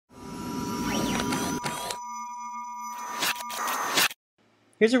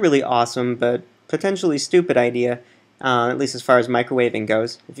Here's a really awesome but potentially stupid idea, at least as far as microwaving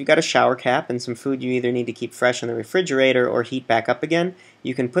goes. If you've got a shower cap and some food you either need to keep fresh in the refrigerator or heat back up again,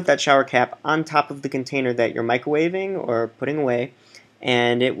 you can put that shower cap on top of the container that you're microwaving or putting away,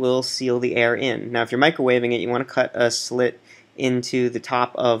 and it will seal the air in. Now, if you're microwaving it, you want to cut a slit into the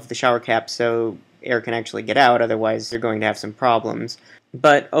top of the shower cap so air can actually get out, otherwise you're going to have some problems.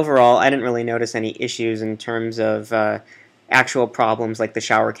 But overall, I didn't really notice any issues in terms of actual problems like the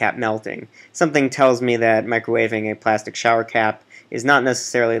shower cap melting. Something tells me that microwaving a plastic shower cap is not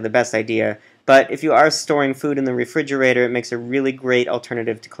necessarily the best idea, but if you are storing food in the refrigerator, it makes a really great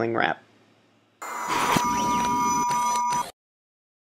alternative to cling wrap.